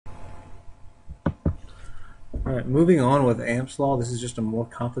All right, moving on with Ampe's law. This is just a more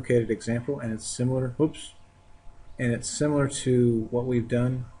complicated example, and it's similar. And it's similar to what we've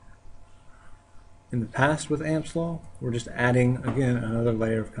done in the past with Ampe's law. We're just adding again another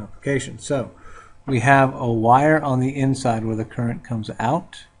layer of complication. So we have a wire on the inside where the current comes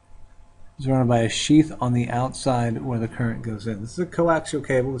out. It's surrounded by a sheath on the outside where the current goes in. This is a coaxial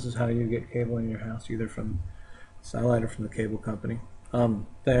cable. This is how you get cable in your house, either from Satellite or from the cable company.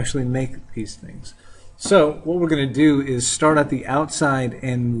 They actually make these things. So what we're going to do is start at the outside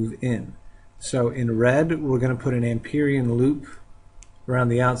and move in. So in red, we're going to put an Amperian loop around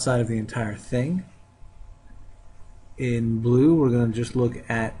the outside of the entire thing. In blue, we're going to just look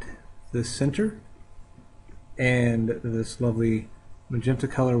at the center. And this lovely magenta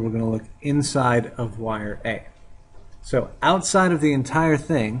color, we're going to look inside of wire A. So outside of the entire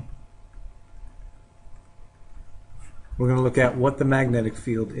thing, we're going to look at what the magnetic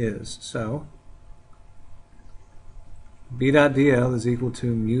field is. So B dot dl is equal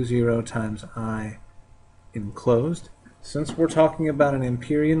to mu 0 times I enclosed. Since we're talking about an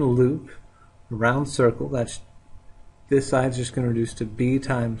Amperian loop, a round circle, that's this side's just going to reduce to B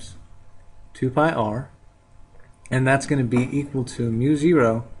times 2 pi r, and that's going to be equal to mu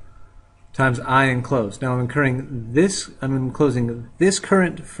 0 times I enclosed. Now I'm enclosing this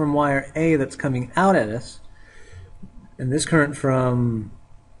current from wire A that's coming out at us, and this current from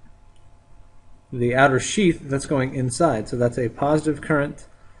the outer sheath that's going inside. So that's a positive current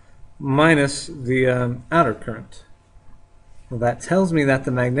minus the outer current. Well, that tells me that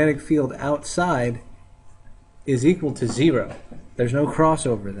the magnetic field outside is equal to 0. There's no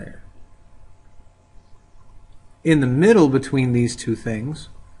crossover there. In the middle between these two things,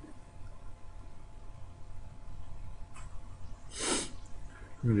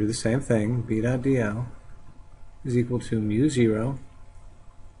 we're going to do the same thing. B dot dl is equal to mu 0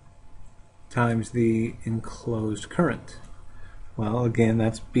 times the enclosed current. Well, again,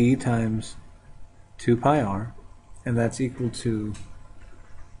 that's B times 2 pi r, and that's equal to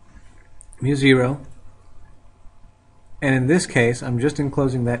mu 0. And in this case, I'm just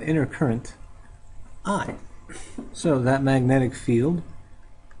enclosing that inner current, I. So that magnetic field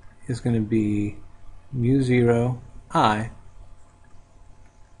is going to be mu 0 I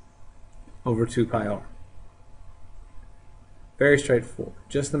over 2 pi r. Very straightforward.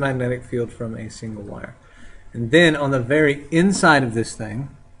 Just the magnetic field from a single wire. And then on the very inside of this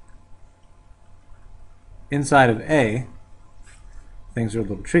thing, inside of A, things are a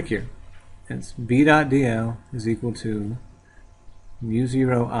little trickier. It's B dot dl is equal to mu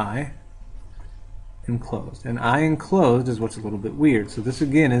 0 I enclosed. And I enclosed is what's a little bit weird. So this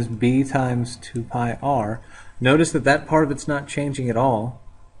again is B times 2 pi r. Notice that that part of it's not changing at all.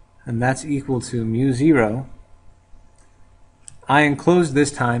 And that's equal to mu 0. I enclosed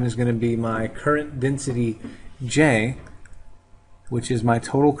this time is going to be my current density J, which is my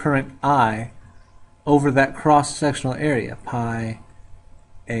total current I, over that cross-sectional area, pi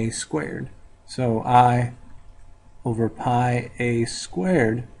a squared. So I over pi a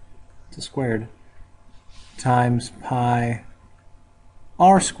squared, it's a squared, times pi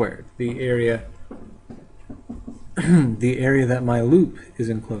r squared, the area the area that my loop is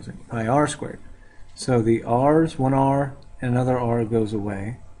enclosing, pi r squared. So the r's, one r, and another r goes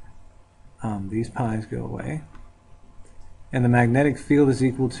away. These pi's go away. And the magnetic field is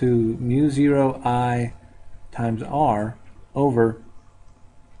equal to mu 0 I times r over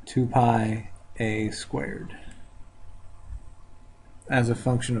 2 pi a squared as a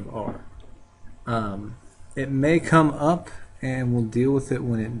function of r. It may come up, and we'll deal with it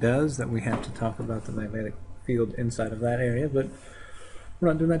when it does, that we have to talk about the magnetic field inside of that area, but we're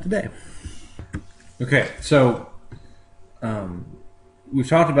not doing that today. Okay, so we've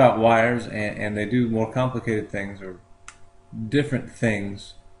talked about wires, and they do more complicated things or different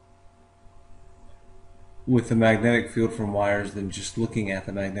things with the magnetic field from wires than just looking at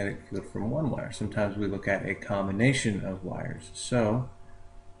the magnetic field from one wire. Sometimes we look at a combination of wires. So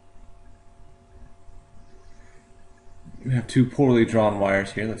we have two poorly drawn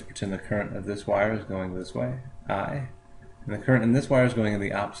wires here. Let's pretend the current of this wire is going this way, I, and the current in this wire is going in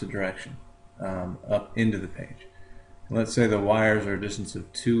the opposite direction, up into the page. Let's say the wires are a distance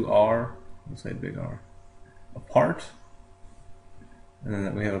of 2r, let's say big R, apart, and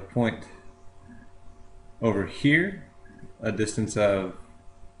then we have a point over here, a distance of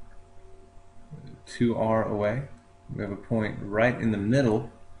 2r away. We have a point right in the middle,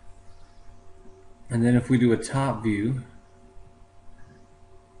 and then if we do a top view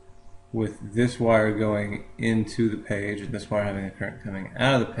with this wire going into the page and this wire having a current coming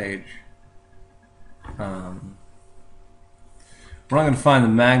out of the page, we're not going to find the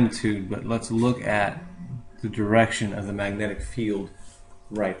magnitude, but let's look at the direction of the magnetic field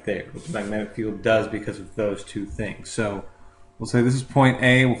right there, what the magnetic field does because of those two things. So we'll say this is point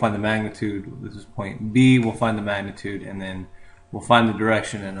A, we'll find the magnitude, this is point B, we'll find the magnitude, and then we'll find the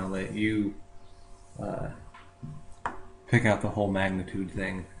direction, and I'll let you pick out the whole magnitude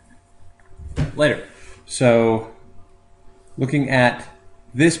thing later. So looking at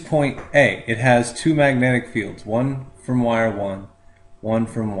this point A, it has two magnetic fields, one from wire 1, one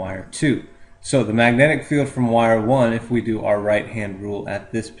from wire 2. So the magnetic field from wire 1, if we do our right-hand rule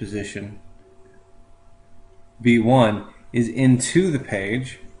at this position, B1, is into the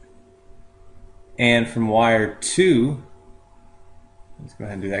page, and from wire 2, let's go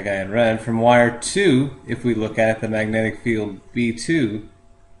ahead and do that guy in red, from wire 2, if we look at it, the magnetic field B2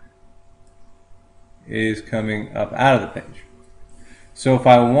 is coming up out of the page. So if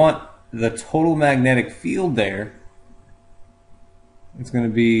I want the total magnetic field there, it's going to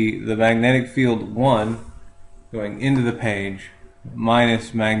be the magnetic field 1 going into the page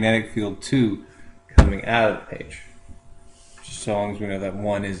minus magnetic field 2 coming out of the page. Just so long as we know that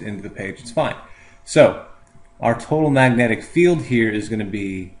 1 is into the page, it's fine. So our total magnetic field here is going to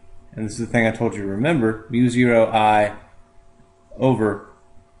be, and this is the thing I told you to remember, mu 0 I over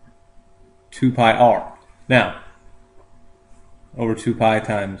 2 pi r. Now, over 2 pi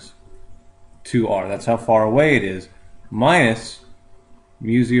times 2r, that's how far away it is, minus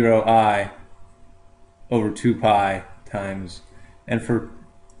mu 0 I over 2 pi times, and for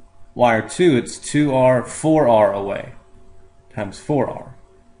wire 2 it's 2r, 4r away, times 4r.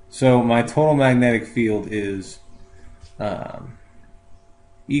 So my total magnetic field is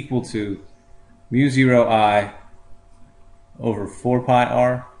equal to mu 0 I over 4 pi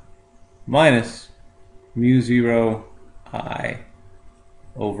r minus mu 0 I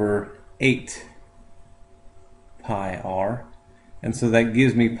over 8 pi r. And so that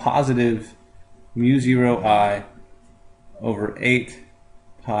gives me positive mu 0 I over 8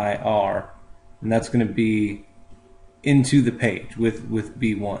 pi r. And that's going to be into the page with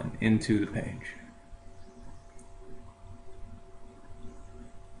B1, into the page.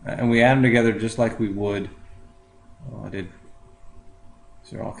 And we add them together just like we would, oh, I did,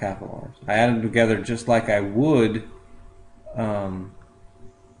 these are all capital R's. I add them together just like I would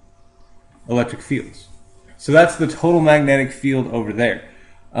electric fields. So that's the total magnetic field over there.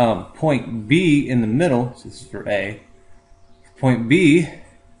 Point B in the middle, so this is for A. Point B,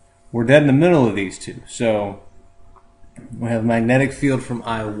 we're dead in the middle of these two. So we have magnetic field from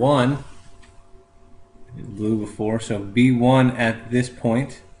I1, blue before, so B1 at this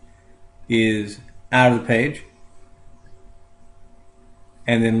point is out of the page.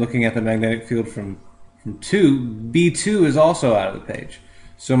 And then looking at the magnetic field from 2, B2 is also out of the page.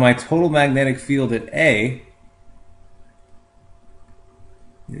 So my total magnetic field at A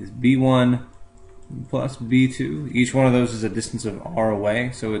is B1 plus B2. Each one of those is a distance of r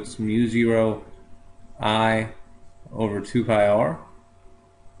away, so it's mu 0 I over 2 pi r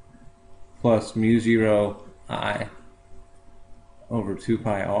plus mu 0 I over 2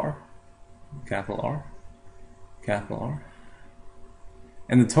 pi r, capital R, capital R.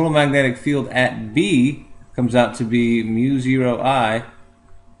 And the total magnetic field at B comes out to be mu 0 I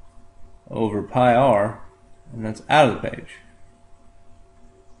over pi r, and that's out of the page.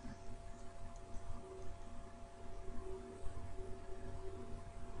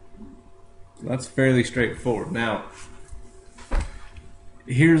 So that's fairly straightforward. Now,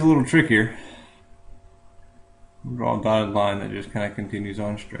 here's a little trickier. We'll draw a dotted line that just kind of continues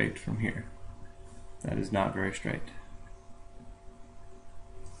on straight from here. That is not very straight.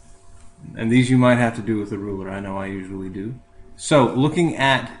 And these you might have to do with a ruler. I know I usually do. So looking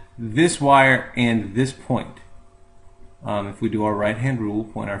at this wire and this point, if we do our right hand rule,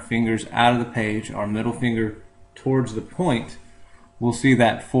 point our fingers out of the page, our middle finger towards the point, we'll see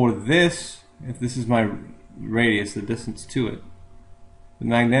that for this, if this is my radius, the distance to it, the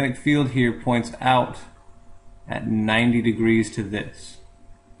magnetic field here points out at 90 degrees to this.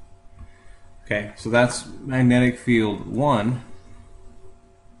 Okay, so that's magnetic field 1.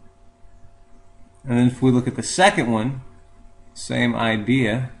 And then if we look at the second one, same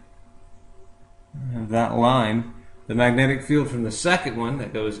idea, that line, the magnetic field from the second one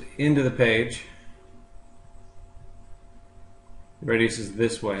that goes into the page, the radius is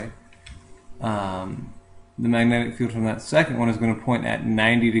this way, the magnetic field from that second one is going to point at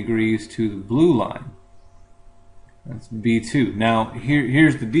 90 degrees to the blue line. That's B2. Now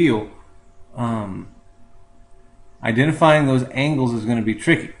here's the deal. Identifying those angles is going to be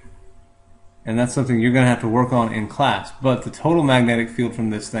tricky. And that's something you're going to have to work on in class. But the total magnetic field from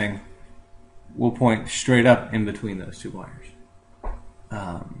this thing will point straight up in between those two wires.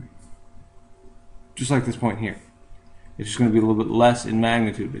 just like this point here. It's just going to be a little bit less in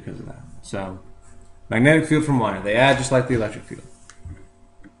magnitude because of that. So, magnetic field from wire, they add just like the electric field.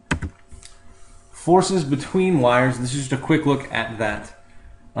 Forces between wires, this is just a quick look at that.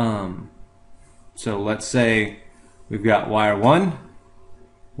 So let's say we've got wire 1.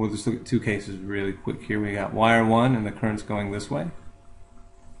 We'll just look at two cases really quick here. We got wire 1 and the current's going this way.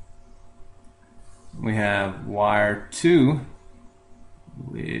 We have wire 2,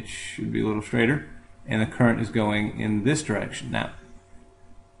 which should be a little straighter, and the current is going in this direction. Now,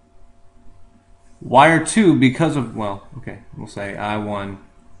 wire 2, because of, well, okay, we'll say I1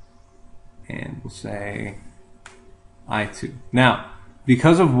 and we'll say I2. Now,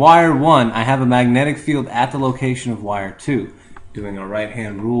 because of wire 1, I have a magnetic field at the location of wire 2. Doing a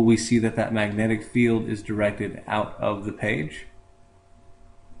right-hand rule, we see that that magnetic field is directed out of the page.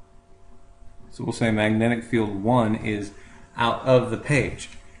 So we'll say magnetic field 1 is out of the page.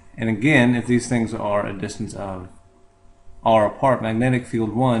 And again, if these things are a distance of r apart, magnetic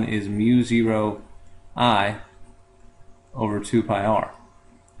field 1 is mu 0 I over 2 pi r.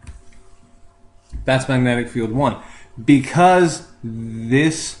 That's magnetic field 1. Because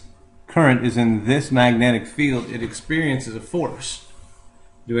this current is in this magnetic field, it experiences a force.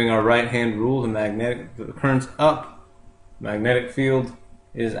 Doing our right-hand rule, the current's up, magnetic field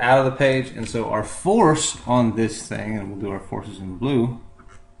is out of the page, and so our force on this thing, and we'll do our forces in blue,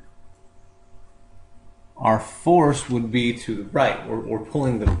 our force would be to the right. We're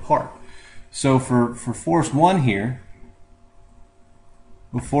pulling them apart. So for force 1 here,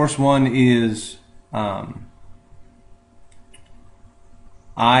 force 1 is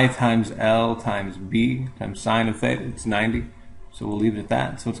I times L times B times sine of theta. It's 90, so we'll leave it at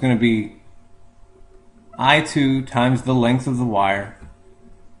that. So it's going to be I2 times the length of the wire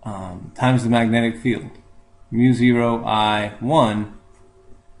times the magnetic field, mu 0 I1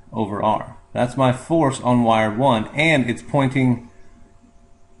 over R. That's my force on wire 1, and it's pointing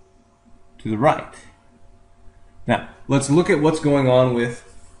to the right. Now, let's look at what's going on with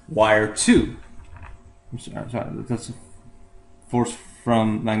wire 2. I'm sorry, that's a force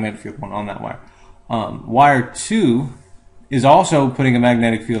from magnetic field 1 on that wire. Wire 2 is also putting a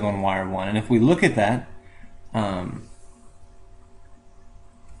magnetic field on wire 1, and if we look at that,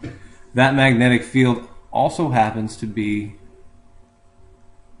 that magnetic field also happens to be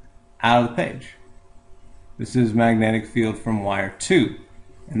out of the page. This is magnetic field from wire 2,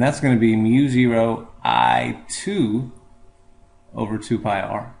 and that's going to be mu 0 I2 over 2 pi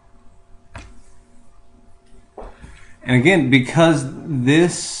r. And again, because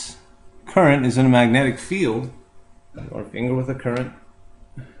this current is in a magnetic field, our finger with the current,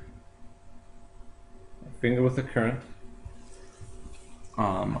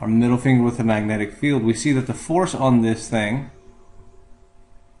 our middle finger with the magnetic field, we see that the force on this thing,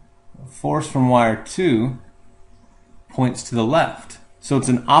 force from wire 2, points to the left. So it's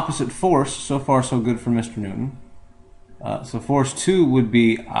an opposite force. So far so good for Mr. Newton. So force 2 would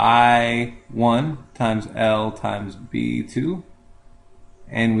be I1 times L times B2,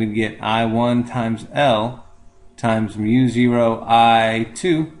 and we'd get I1 times L times mu 0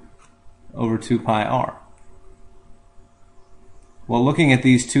 I2 over 2 pi r. Well, looking at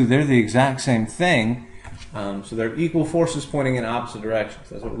these two, they're the exact same thing, so they're equal forces pointing in opposite directions.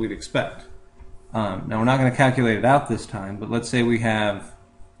 That's what we'd expect. Now, we're not going to calculate it out this time, but let's say we have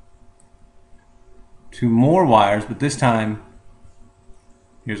two more wires, but this time,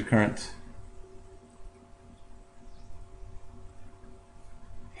 here's a current.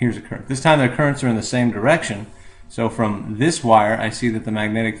 Here's a current. This time their currents are in the same direction, so from this wire, I see that the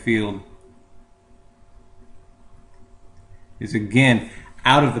magnetic field is again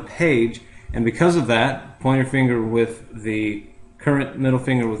out of the page, and because of that, pointer finger with the current, middle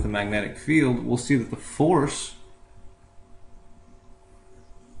finger with the magnetic field, we'll see that the force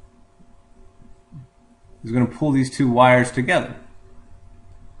is going to pull these two wires together.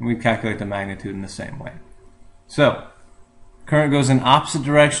 And we calculate the magnitude in the same way. So, current goes in opposite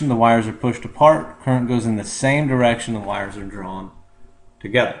direction, the wires are pushed apart. Current goes in the same direction, the wires are drawn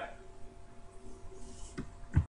together.